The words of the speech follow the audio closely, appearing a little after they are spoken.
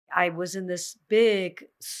I was in this big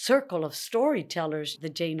circle of storytellers, the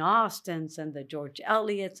Jane Austens and the George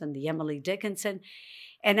Eliots and the Emily Dickinson.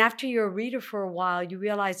 And after you're a reader for a while, you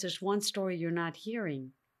realize there's one story you're not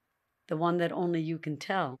hearing, the one that only you can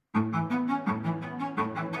tell.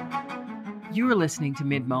 You are listening to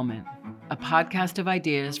Mid-Moment, a podcast of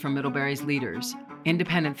ideas from Middlebury's leaders,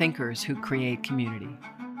 independent thinkers who create community.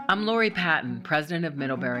 I'm Lori Patton, president of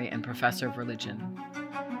Middlebury and professor of religion.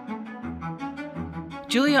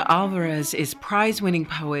 Julia Alvarez is prize-winning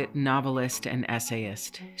poet, novelist, and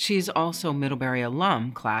essayist. She is also Middlebury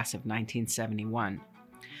alum, class of 1971.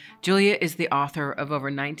 Julia is the author of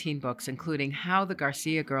over 19 books, including How the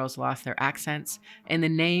Garcia Girls Lost Their Accents, In the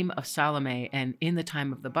Name of Salome, and In the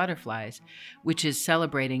Time of the Butterflies, which is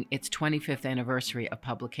celebrating its 25th anniversary of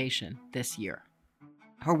publication this year.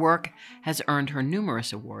 Her work has earned her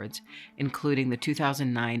numerous awards, including the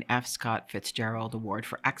 2009 F. Scott Fitzgerald Award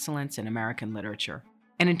for Excellence in American Literature.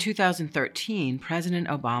 And in 2013, President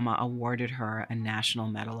Obama awarded her a National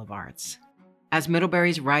Medal of Arts. As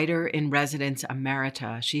Middlebury's writer-in-residence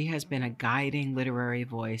emerita, she has been a guiding literary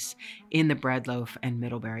voice in the Breadloaf and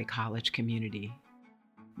Middlebury College community.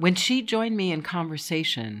 When she joined me in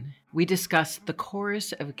conversation, we discussed the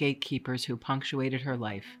chorus of gatekeepers who punctuated her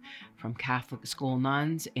life, from Catholic school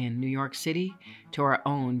nuns in New York City to our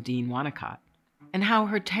own Dean Wanacott, and how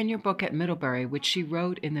her tenure book at Middlebury, which she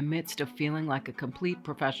wrote in the midst of feeling like a complete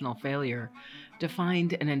professional failure,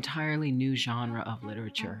 defined an entirely new genre of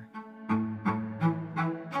literature.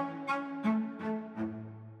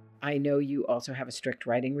 I know you also have a strict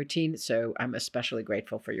writing routine, so I'm especially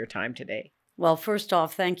grateful for your time today. Well, first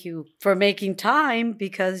off, thank you for making time,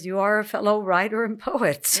 because you are a fellow writer and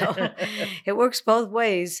poet. So it works both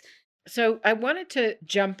ways. So I wanted to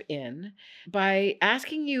jump in by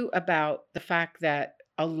asking you about the fact that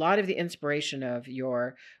a lot of the inspiration of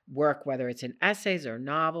your work, whether it's in essays or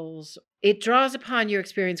novels, it draws upon your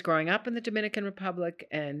experience growing up in the Dominican Republic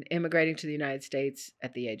and immigrating to the United States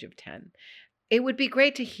at the age of 10. It would be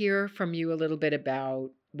great to hear from you a little bit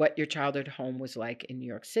about what your childhood home was like in New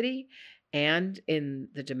York City and in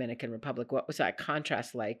the Dominican Republic. What was that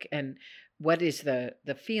contrast like? And what is the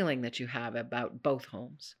feeling that you have about both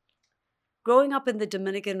homes? Growing up in the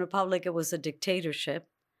Dominican Republic, it was a dictatorship.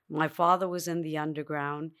 My father was in the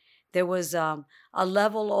underground. There was a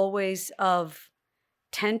level always of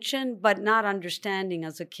tension, but not understanding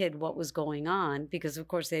as a kid what was going on, because of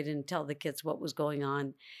course they didn't tell the kids what was going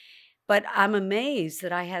on. But I'm amazed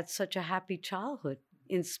that I had such a happy childhood,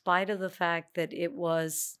 in spite of the fact that it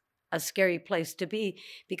was a scary place to be,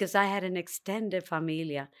 because I had an extended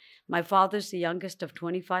familia. My father's the youngest of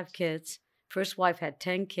 25 kids. First wife had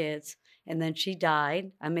 10 kids, and then she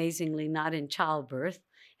died, amazingly not in childbirth.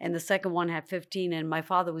 And the second one had 15, and my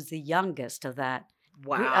father was the youngest of that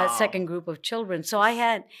second group of children. So I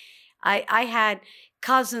had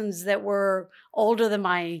cousins that were older than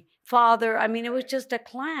my father. I mean, it was just a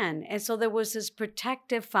clan. And so there was this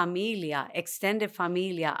protective familia, extended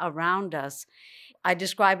familia around us. I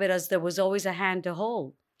describe it as there was always a hand to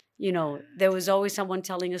hold. You know, there was always someone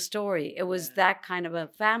telling a story. It was that kind of a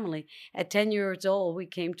family. At 10 years old, we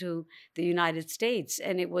came to the United States,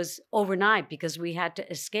 and it was overnight because we had to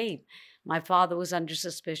escape. My father was under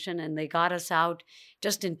suspicion, and they got us out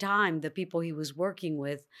just in time, the people he was working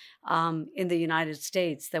with in the United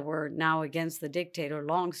States that were now against the dictator.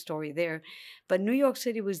 Long story there. But New York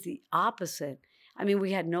City was the opposite. I mean,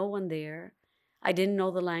 we had no one there. I didn't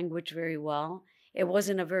know the language very well. It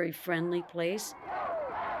wasn't a very friendly place.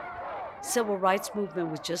 Civil rights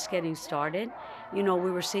movement was just getting started. You know,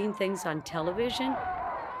 we were seeing things on television.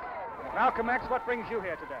 Malcolm X, what brings you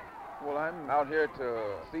here today? Well, I'm out here to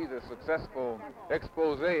see the successful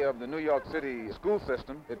expose of the New York City school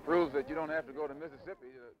system. It proves that you don't have to go to Mississippi.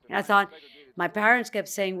 And I thought, my parents kept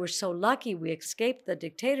saying, we're so lucky we escaped the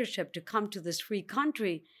dictatorship to come to this free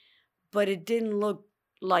country. But it didn't look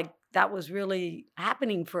like that was really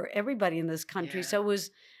happening for everybody in this country. Yeah. So it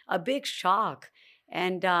was a big shock.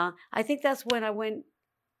 And I think that's when I went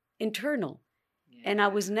internal. Yeah. And I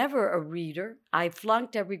was never a reader. I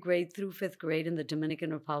flunked every grade through 5th grade in the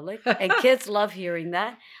Dominican Republic. And kids love hearing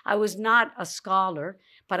that. I was not a scholar,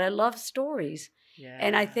 but I love stories. Yeah.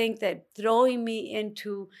 And I think that throwing me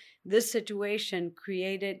into this situation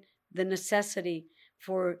created the necessity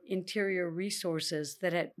for interior resources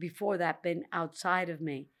that had before that been outside of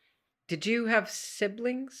me. Did you have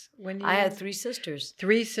siblings when you? I had 3 sisters.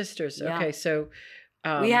 3 sisters. Yeah. Okay, so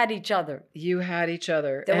we had each other. You had each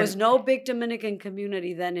other. There was no big Dominican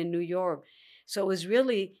community then in New York, so it was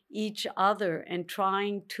really each other and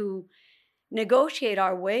trying to negotiate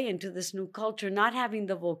our way into this new culture, not having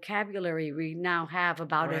the vocabulary we now have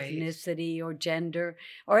about Right. ethnicity or gender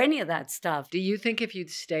or any of that stuff. Do you think if you'd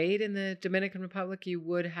stayed in the Dominican Republic, you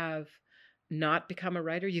would have not become a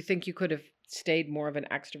writer? You think you could have stayed more of an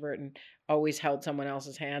extrovert and always held someone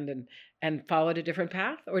else's hand and followed a different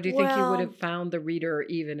path? Or do you think you would Well- have found the reader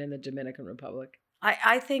even in the Dominican Republic?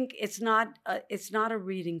 I think it's not a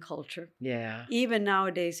reading culture. Yeah. Even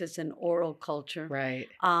nowadays, it's an oral culture. Right.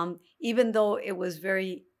 Even though it was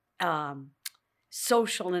very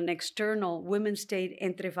social and external, women stayed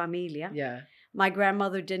entre familia. Yeah. My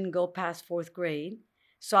grandmother didn't go past 4th grade,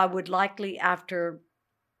 so I would likely after,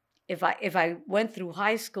 if I went through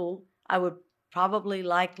high school, I would probably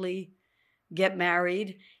likely get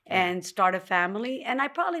married and start a family, and I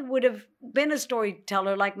probably would have been a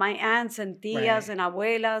storyteller like my aunts and tias Right. and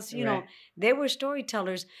abuelas. You know, Right. they were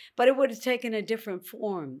storytellers, but it would have taken a different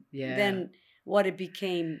form Yeah. than what it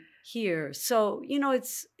became here. So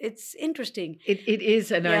it's interesting. It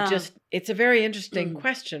is, and Yeah. it's a very interesting Mm.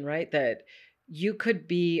 question, right? That you could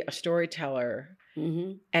be a storyteller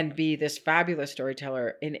Hmm. and be this fabulous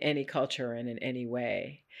storyteller in any culture and in any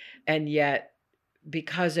way. And yet,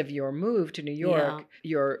 because of your move to New York,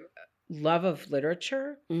 your love of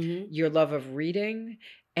literature, Hmm. your love of reading,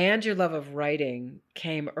 and your love of writing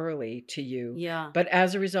came early to you. Yeah. But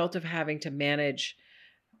as a result of having to manage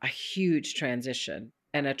a huge transition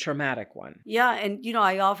and a traumatic one. Yeah, and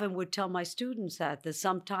I often would tell my students that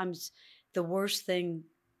sometimes the worst thing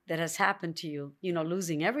that has happened to you,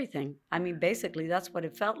 losing everything, I mean, basically that's what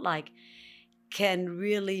it felt like, can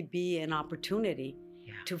really be an opportunity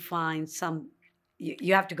Yeah. to find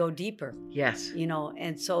you have to go deeper, Yes.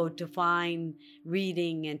 and so to find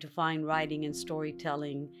reading and to find writing and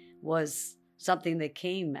storytelling was something that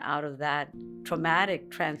came out of that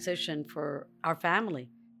traumatic transition for our family.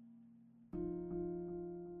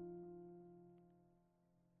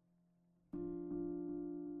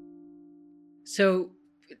 So,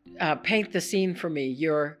 paint the scene for me.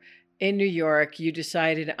 You're in New York. You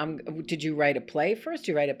decided. Did you write a play first?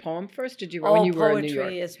 Did you write a poem first? Did you when you were in New York?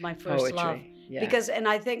 Poetry is my first love. Yeah. Because, and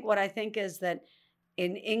I think what I think is that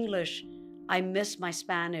in English, I miss my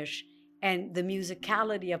Spanish and the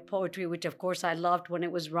musicality of poetry, which of course I loved when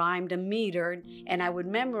it was rhymed and metered, and I would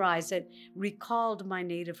memorize it, recalled my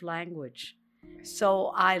native language.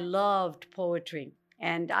 So I loved poetry,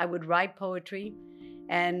 and I would write poetry.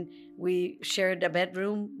 And we shared a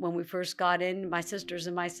bedroom when we first got in, my sisters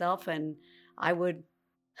and myself, and I would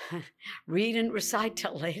read and recite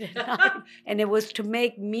till late at night. And it was to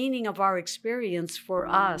make meaning of our experience for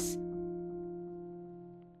us.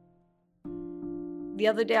 The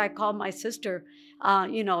other day I called my sister,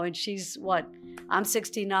 and she's I'm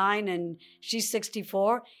 69 and she's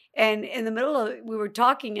 64. And in the middle of we were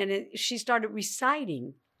talking, and she started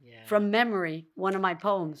reciting from memory one of my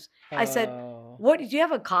poems. I said, "What? Do you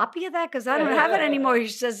have a copy of that? Because I don't have it anymore." She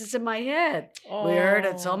says, "It's in my head." We heard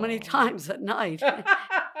it so many times at night.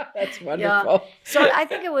 That's wonderful. So I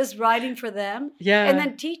think it was writing for them. Yeah. And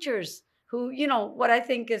then teachers who, what I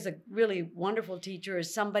think is a really wonderful teacher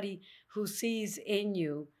is somebody who sees in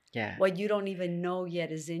you what you don't even know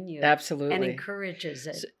yet is in you. Absolutely. And encourages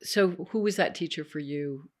it. So who was that teacher for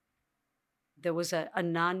you? There was a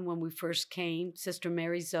nun when we first came, Sister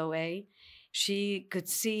Mary Zoe. She could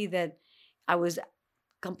see that I was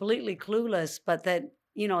completely clueless, but that,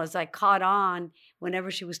 as I caught on,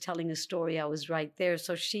 whenever she was telling a story, I was right there.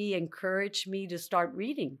 So she encouraged me to start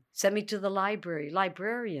reading, sent me to the library,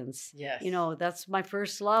 librarians. Yes. That's my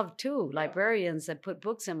first love too, librarians that put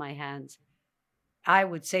books in my hands. I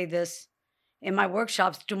would say this in my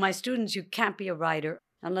workshops to my students: you can't be a writer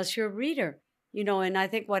unless you're a reader. And I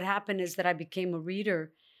think what happened is that I became a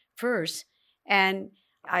reader first, and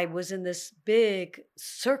I was in this big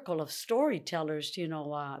circle of storytellers,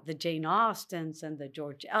 the Jane Austens and the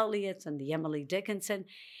George Eliots and the Emily Dickinson.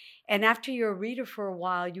 And after you're a reader for a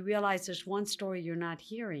while, you realize there's one story you're not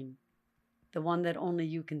hearing, the one that only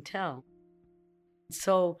you can tell.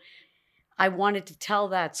 So I wanted to tell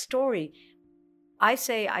that story. I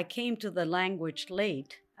say I came to the language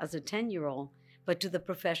late as a 10-year-old, but to the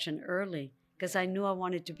profession early, because I knew I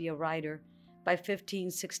wanted to be a writer. By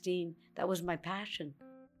 15, 16, that was my passion.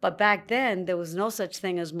 But back then, there was no such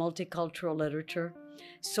thing as multicultural literature.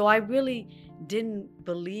 So I really didn't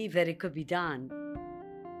believe that it could be done.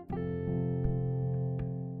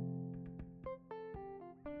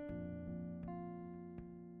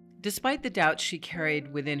 Despite the doubts she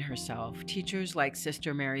carried within herself, teachers like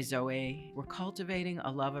Sister Mary Zoe were cultivating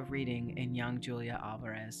a love of reading in young Julia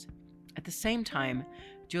Alvarez. At the same time,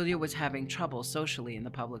 Julia was having trouble socially in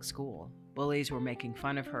the public school. Bullies were making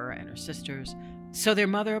fun of her and her sisters. So their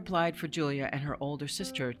mother applied for Julia and her older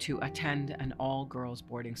sister to attend an all-girls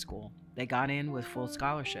boarding school. They got in with full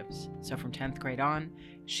scholarships. So from 10th grade on,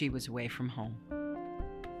 she was away from home.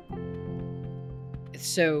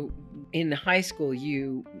 So in high school,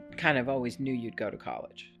 you kind of always knew you'd go to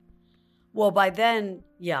college. Well, by then,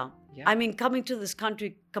 yeah. Yeah. I mean, coming to this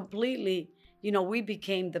country completely, we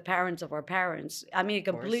became the parents of our parents. I mean, it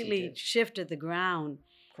Of course you completely did. shifted the ground.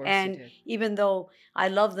 Of course And you did. even though I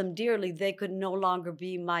love them dearly, they could no longer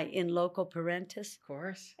be my in loco parentis. Of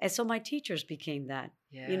course. And so my teachers became that.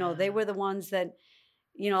 Yeah. They were the ones that,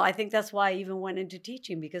 I think that's why I even went into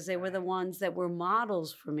teaching, because they were the ones that were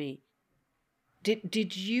models for me.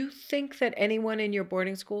 Did you think that anyone in your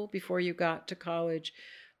boarding school before you got to college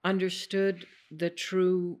understood the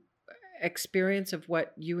true experience of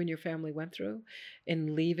what you and your family went through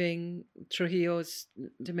in leaving Trujillo's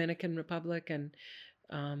Dominican Republic and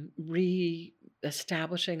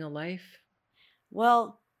re-establishing a life?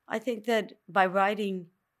 Well, I think that by writing,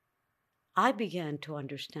 I began to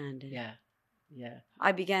understand it. Yeah. Yeah.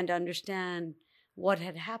 I began to understand what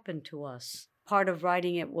had happened to us. Part of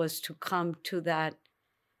writing it was to come to that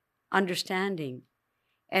understanding.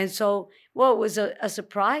 And so, it was a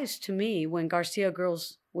surprise to me when Garcia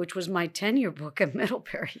Girls, which was my tenure book at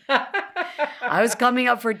Middlebury, I was coming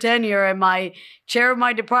up for tenure and my chair of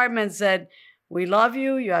my department said, "We love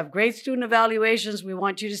you. You have great student evaluations. We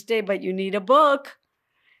want you to stay, but you need a book,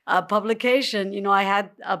 a publication." I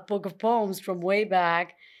had a book of poems from way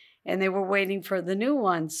back and they were waiting for the new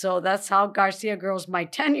one. So that's how Garcia Girls, my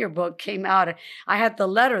tenure book, came out. I had the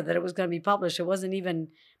letter that it was going to be published. It wasn't even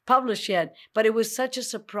published yet, but it was such a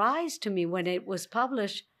surprise to me when it was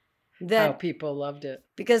published that How people loved it.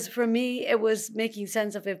 because for me, it was making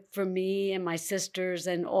sense of it for me and my sisters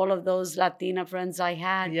and all of those Latina friends I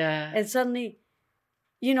had. Yeah. And suddenly,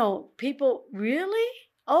 people really?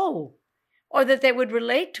 Oh, or that they would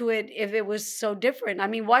relate to it if it was so different. I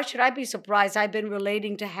mean, why should I be surprised? I've been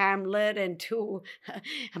relating to Hamlet and to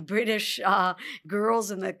British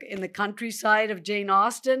girls in the countryside of Jane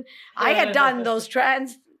Austen. I had done those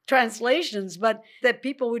translations, but that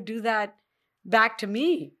people would do that back to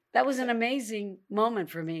me. That was an amazing moment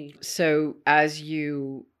for me. So as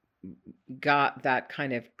you got that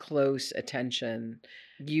kind of close attention,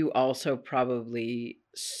 you also probably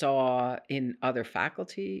saw in other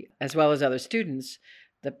faculty as well as other students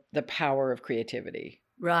the power of creativity.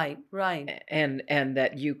 Right. And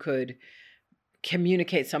that you could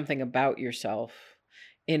communicate something about yourself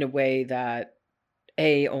in a way that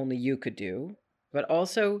only you could do, but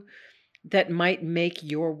also that might make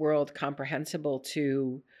your world comprehensible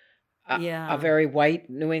to a very white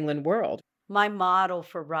New England world. My motto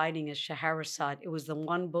for writing is Scheherazade. It was the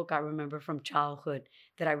one book I remember from childhood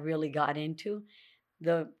that I really got into.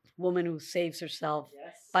 The woman who saves herself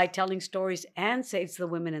by telling stories and saves the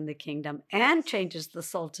women in the kingdom and changes the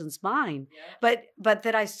Sultan's mind. Yeah. But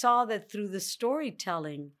that I saw that through the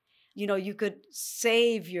storytelling, you could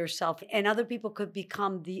save yourself and other people could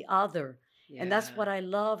become the other. Yeah. And that's what I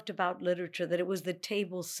loved about literature, that it was the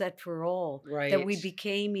table set for all, that we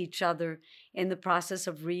became each other in the process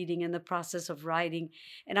of reading, in the process of writing.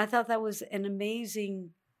 And I thought that was an amazing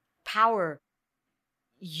power.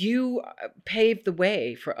 You paved the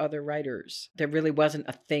way for other writers. There really wasn't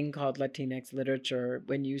a thing called Latinx literature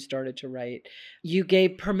when you started to write. You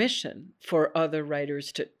gave permission for other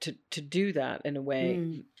writers to do that in a way.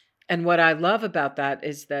 Mm. And what I love about that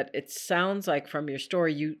is that it sounds like from your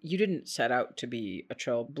story, you didn't set out to be a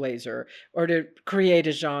trailblazer or to create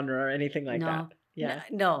a genre or anything like that. Yeah.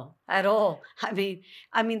 No, at all. I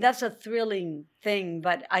mean, that's a thrilling thing,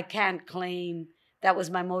 but I can't claim that was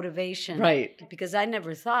my motivation. Right. Because I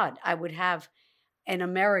never thought I would have an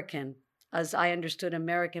American, as I understood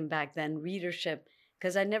American back then, readership,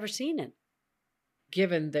 because I'd never seen it.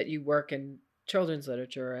 Given that you work in children's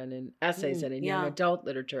literature and in essays and in young adult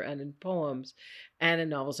literature and in poems and in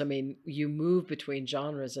novels. I mean, you move between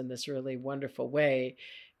genres in this really wonderful way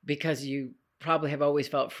because you probably have always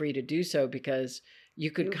felt free to do so because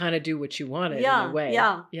you could kind of do what you wanted in a way.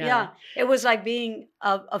 Yeah. It was like being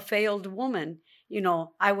a failed woman.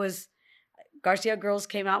 Garcia Girls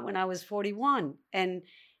came out when I was 41 and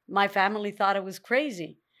my family thought I was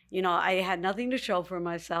crazy. I had nothing to show for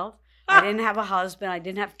myself. I didn't have a husband. I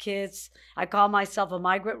didn't have kids. I called myself a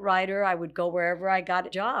migrant writer. I would go wherever I got a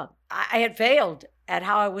job. I had failed at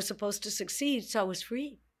how I was supposed to succeed, so I was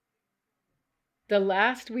free. The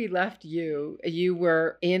last we left you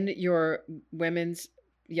were in your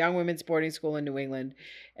young women's boarding school in New England,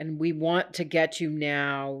 and we want to get you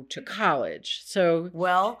now to college. So,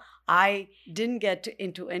 well, I didn't get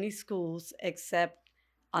into any schools except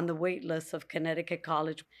on the wait list of Connecticut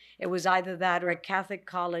College. It was either that or a Catholic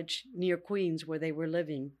college near Queens where they were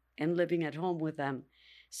living at home with them.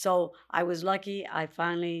 So I was lucky. I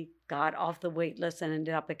finally got off the wait list and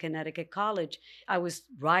ended up at Connecticut College. I was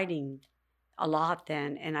writing a lot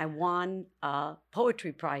then, and I won a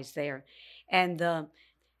poetry prize there. And the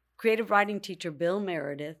creative writing teacher, Bill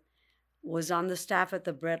Meredith, was on the staff at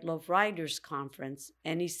the Breadloaf Writers Conference.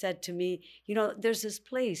 And he said to me, there's this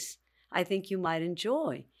place I think you might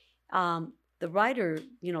enjoy, the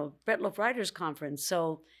Breadloaf Writers Conference.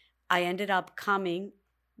 So I ended up coming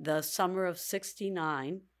the summer of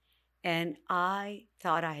 '69, and I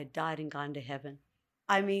thought I had died and gone to heaven.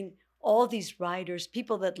 I mean, all these writers,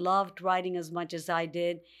 people that loved writing as much as I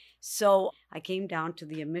did. So I came down to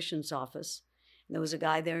the admissions office, and there was a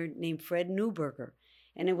guy there named Fred Newberger.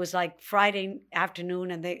 And it was like Friday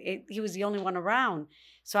afternoon, and he was the only one around.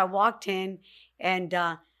 So I walked in, and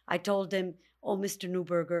I told him, "Oh, Mr.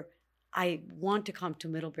 Newberger, I want to come to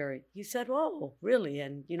Middlebury." He said, "Oh, really?"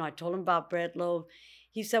 And, I told him about Breadloaf.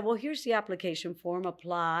 He said, "Well, here's the application form.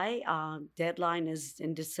 Apply. Deadline is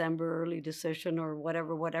in December, early decision or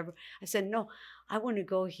whatever." I said, "No, I want to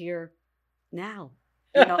go here now."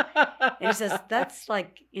 And he says, "That's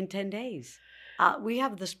like in 10 days. We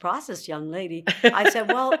have this process, young lady." I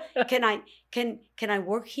said, "Well, can I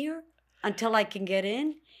work here until I can get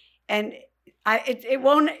in?" And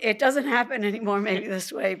it doesn't happen anymore maybe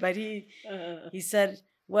this way, but he said,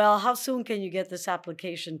 "Well, how soon can you get this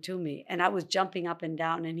application to me?" And I was jumping up and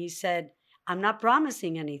down, and he said, "I'm not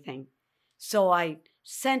promising anything." So I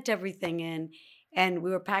sent everything in, and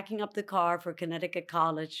we were packing up the car for Connecticut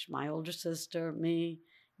College, my older sister, me,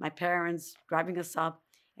 my parents driving us up,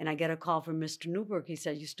 and I get a call from Mr. Newberg. He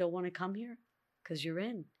said, "You still want to come here? Because you're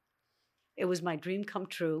in." It was my dream come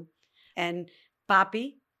true. And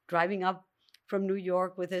Papi, driving up from New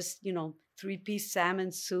York with his, 3-piece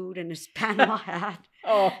salmon suit and his Panama hat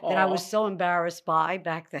that I was so embarrassed by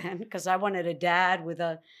back then, because I wanted a dad with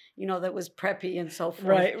a, that was preppy and so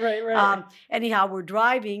forth. Right. Anyhow, we're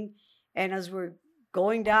driving, and as we're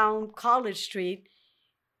going down College Street,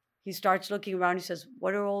 he starts looking around. He says,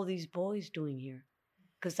 "What are all these boys doing here?"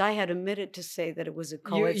 Because I had omitted to say that it was a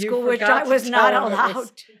co-ed school, which I was not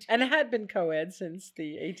allowed to do. And it had been co-ed since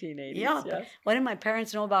the 1880s. Yeah, yes. What did my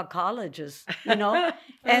parents know about colleges,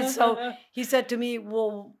 And so he said to me,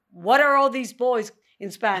 "Well, what are all these boys,"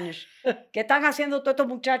 in Spanish? "¿Qué están haciendo todos estos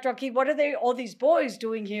muchachos aquí? What are all these boys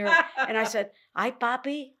doing here?" And I said, "Ay,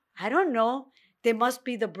 Papi, I don't know. They must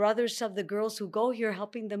be the brothers of the girls who go here,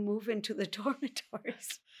 helping them move into the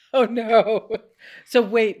dormitories." Oh, no. So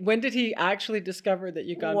wait, when did he actually discover that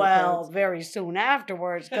you got Well, very soon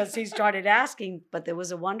afterwards, because he started asking. But there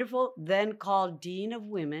was a wonderful, then called Dean of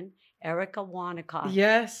Women, Erica Wanacott.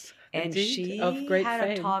 Yes, and indeed, she of great had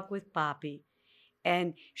fame. a talk with Papi.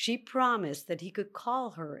 And she promised that he could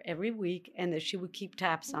call her every week and that she would keep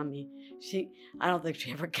tabs on me. I don't think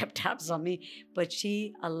she ever kept tabs on me, but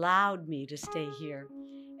she allowed me to stay here.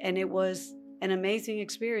 And it was an amazing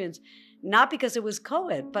experience. Not because it was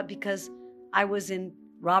co-ed, but because I was in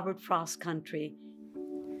Robert Frost country.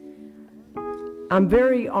 I'm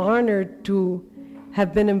very honored to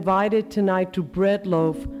have been invited tonight to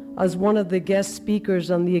Breadloaf as one of the guest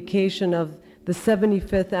speakers on the occasion of the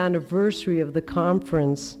 75th anniversary of the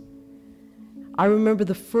conference. I remember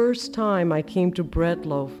the first time I came to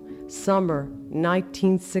Breadloaf, summer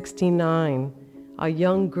 1969, a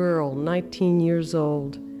young girl, 19 years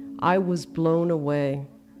old. I was blown away.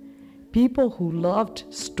 People who loved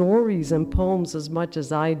stories and poems as much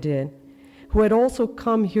as I did, who had also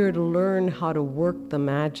come here to learn how to work the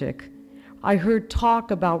magic. I heard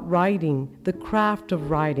talk about writing, the craft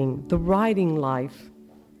of writing, the writing life.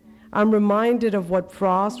 I'm reminded of what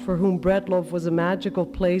Frost, for whom Breadloaf was a magical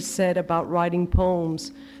place, said about writing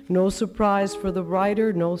poems. No surprise for the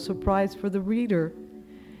writer, no surprise for the reader.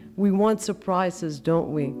 We want surprises,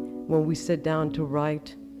 don't we, when we sit down to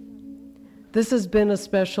write? This has been a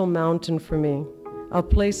special mountain for me, a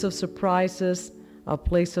place of surprises, a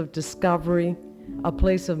place of discovery, a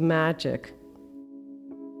place of magic.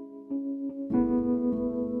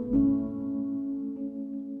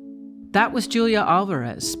 That was Julia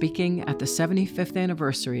Alvarez speaking at the 75th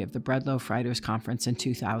anniversary of the Breadloaf Writers Conference in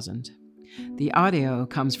 2000. The audio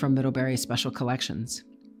comes from Middlebury Special Collections.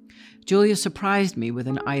 Julia surprised me with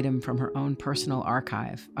an item from her own personal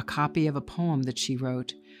archive, a copy of a poem that she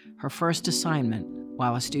wrote, her first assignment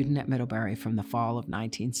while a student at Middlebury from the fall of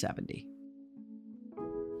 1970.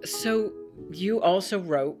 So you also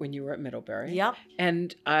wrote when you were at Middlebury. Yep.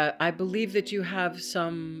 And I believe that you have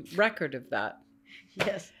some record of that.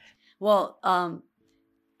 Yes. Well,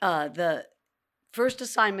 the first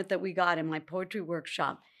assignment that we got in my poetry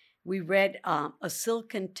workshop, we read A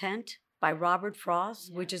Silken Tent by Robert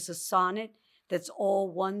Frost, which is a sonnet that's all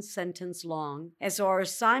one sentence long. And so our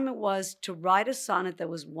assignment was to write a sonnet that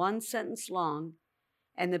was one sentence long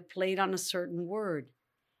and that played on a certain word.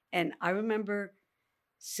 And I remember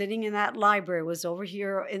sitting in that library, was over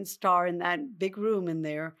here in Star in that big room in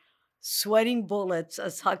there, sweating bullets,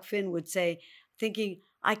 as Huck Finn would say, thinking,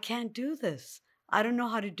 I can't do this. I don't know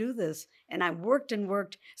how to do this. And I worked and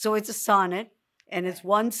worked. So it's a sonnet and it's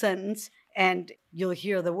one sentence and you'll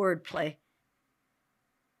hear the word play.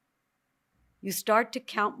 You start to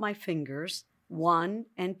count my fingers, 1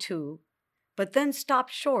 and 2, but then stop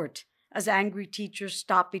short as angry teachers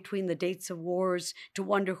stop between the dates of wars to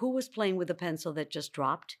wonder who was playing with the pencil that just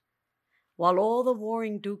dropped. While all the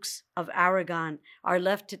warring dukes of Aragon are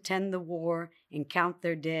left to tend the war and count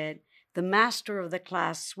their dead, the master of the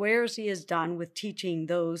class swears he is done with teaching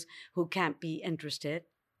those who can't be interested.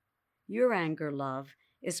 Your anger, love,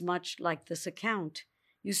 is much like this account.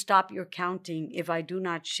 You stop your counting if I do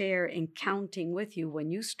not share in counting with you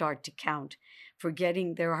when you start to count,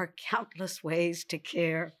 forgetting there are countless ways to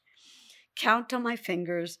care. Count on my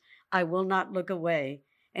fingers, I will not look away,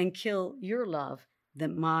 and kill your love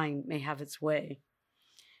that mine may have its way.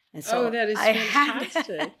 And so that is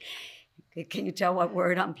fantastic. Can you tell what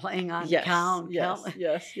word I'm playing on? Yes, Count.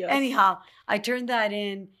 yes. Anyhow, I turned that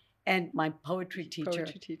in, and my poetry teacher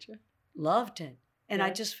loved it. And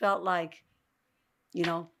I just felt like,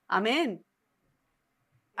 I'm in.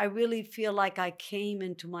 I really feel like I came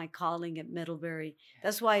into my calling at Middlebury.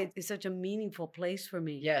 That's why it's such a meaningful place for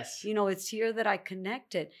me. Yes. It's here that I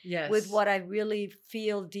connected with what I really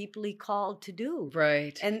feel deeply called to do.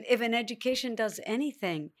 Right. And if an education does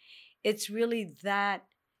anything, it's really that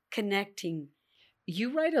connecting.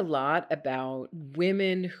 You write a lot about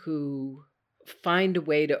women who find a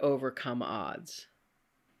way to overcome odds.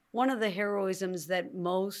 One of the heroisms that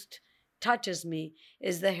most touches me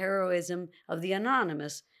is the heroism of the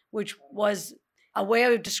Anonymous, which was a way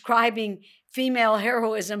of describing female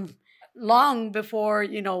heroism long before,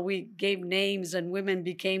 we gave names and women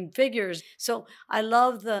became figures. So I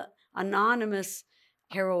love the anonymous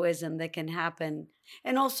heroism that can happen.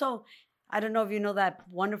 And also, I don't know if you know that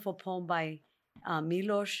wonderful poem by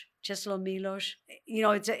Miloš, Česlav Miloš.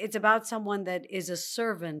 It's about someone that is a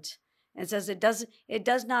servant and says it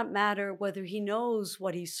does not matter whether he knows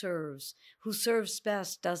what he serves. Who serves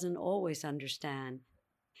best doesn't always understand.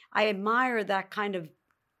 I admire that kind of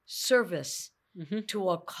service to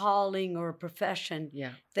a calling or a profession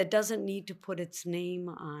that doesn't need to put its name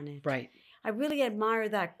on it. Right. I really admire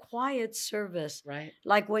that quiet service. Right.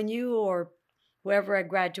 Like when you or whoever at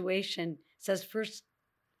graduation says, first,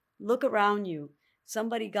 look around you.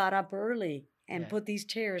 Somebody got up early and put these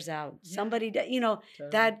chairs out. Yeah. Somebody, totally.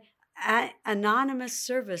 That anonymous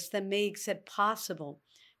service that makes it possible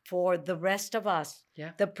for the rest of us,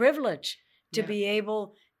 the privilege to be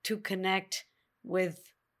able to connect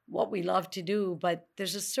with what we love to do, but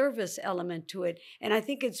there's a service element to it. And I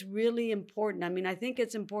think it's really important. I mean, I think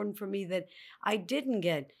it's important for me that I didn't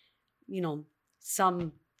get,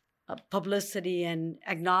 some publicity and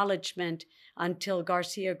acknowledgement until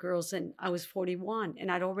Garcia Girls, and I was 41, and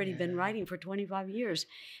I'd already been writing for 25 years,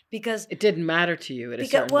 because it didn't matter to you.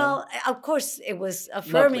 Of course, it was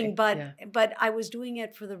affirming, but I was doing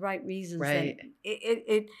it for the right reasons. Right.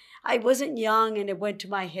 And I wasn't young, and it went to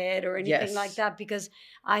my head or anything like that, because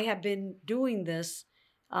I have been doing this,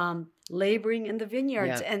 laboring in the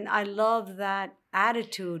vineyards, and I love that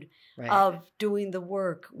attitude of doing the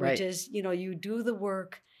work, which is you do the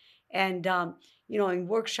work. And, in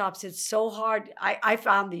workshops, it's so hard. I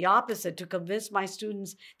found the opposite, to convince my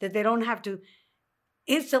students that they don't have to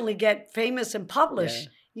instantly get famous and publish,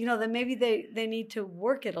 that maybe they need to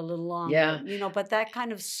work it a little longer, but that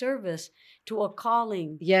kind of service to a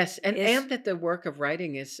calling. Yes, and that the work of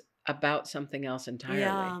writing is about something else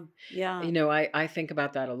entirely. Yeah. I think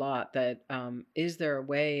about that a lot, that is there a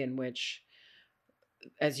way in which,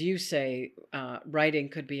 as you say, writing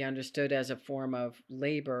could be understood as a form of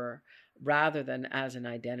labor rather than as an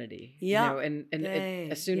identity. Yeah.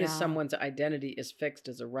 As soon as someone's identity is fixed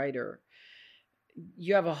as a writer,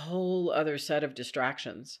 you have a whole other set of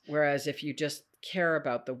distractions. Whereas if you just care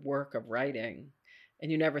about the work of writing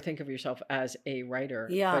and you never think of yourself as a writer,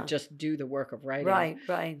 but just do the work of writing,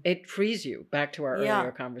 it frees you, back to our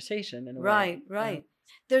earlier conversation. In a way. Right.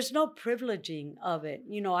 There's no privileging of it.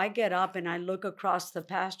 I get up and I look across the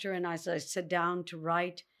pasture, and as I sit down to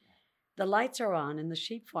write, the lights are on in the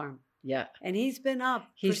sheep farm. Yeah. And he's been up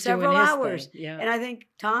for several hours. Yeah. And I think,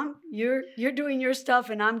 Tom, you're doing your stuff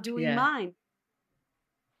and I'm doing mine.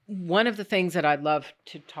 One of the things that I'd love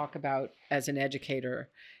to talk about as an educator,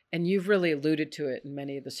 and you've really alluded to it in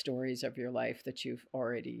many of the stories of your life that you've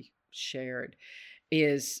already shared,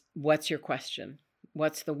 is what's your question?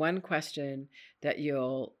 What's the one question that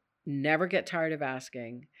you'll never get tired of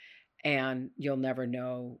asking and you'll never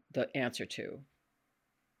know the answer to?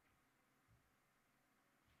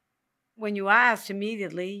 When you asked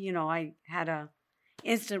immediately, I had a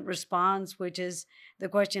instant response, which is the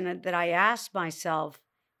question that I asked myself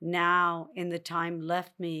now in the time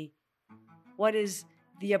left me: what is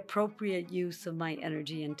the appropriate use of my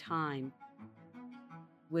energy and time?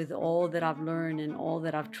 With all that I've learned and all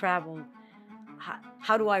that I've traveled,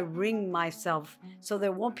 how do I ring myself so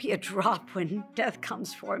there won't be a drop when death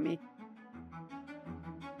comes for me?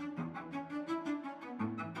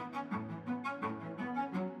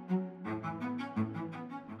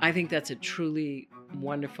 I think that's a truly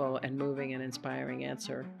wonderful and moving and inspiring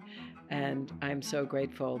answer. And I'm so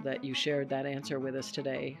grateful that you shared that answer with us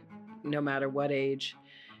today. No matter what age,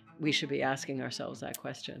 we should be asking ourselves that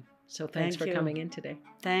question. So thanks for coming in today.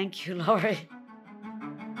 Thank you, Laurie.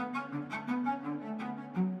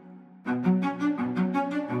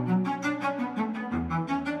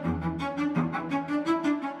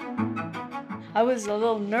 I was a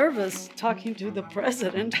little nervous talking to the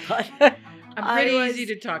president, but I'm pretty easy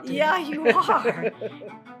to talk to. Yeah, you are.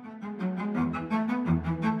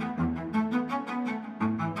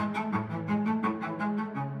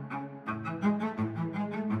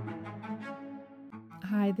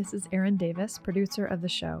 Hi, this is Erin Davis, producer of the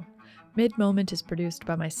show. Mid-Moment is produced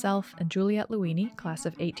by myself and Juliette Luini, class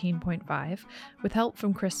of 18.5, with help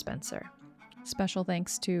from Chris Spencer. Special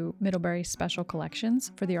thanks to Middlebury Special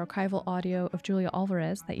Collections for the archival audio of Julia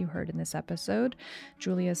Alvarez that you heard in this episode.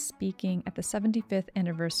 Julia's speaking at the 75th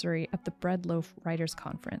anniversary of the Bread Loaf Writers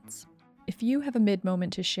Conference. If you have a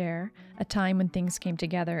mid-moment to share, a time when things came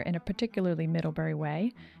together in a particularly Middlebury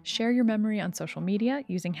way, share your memory on social media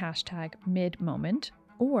using hashtag #midmoment,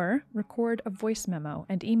 or record a voice memo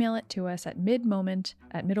and email it to us at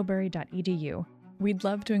midmoment@middlebury.edu. We'd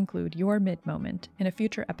love to include your mid-moment in a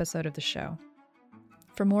future episode of the show.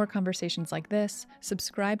 For more conversations like this,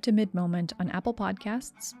 subscribe to Mid-Moment on Apple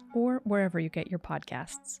Podcasts or wherever you get your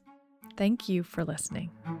podcasts. Thank you for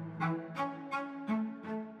listening.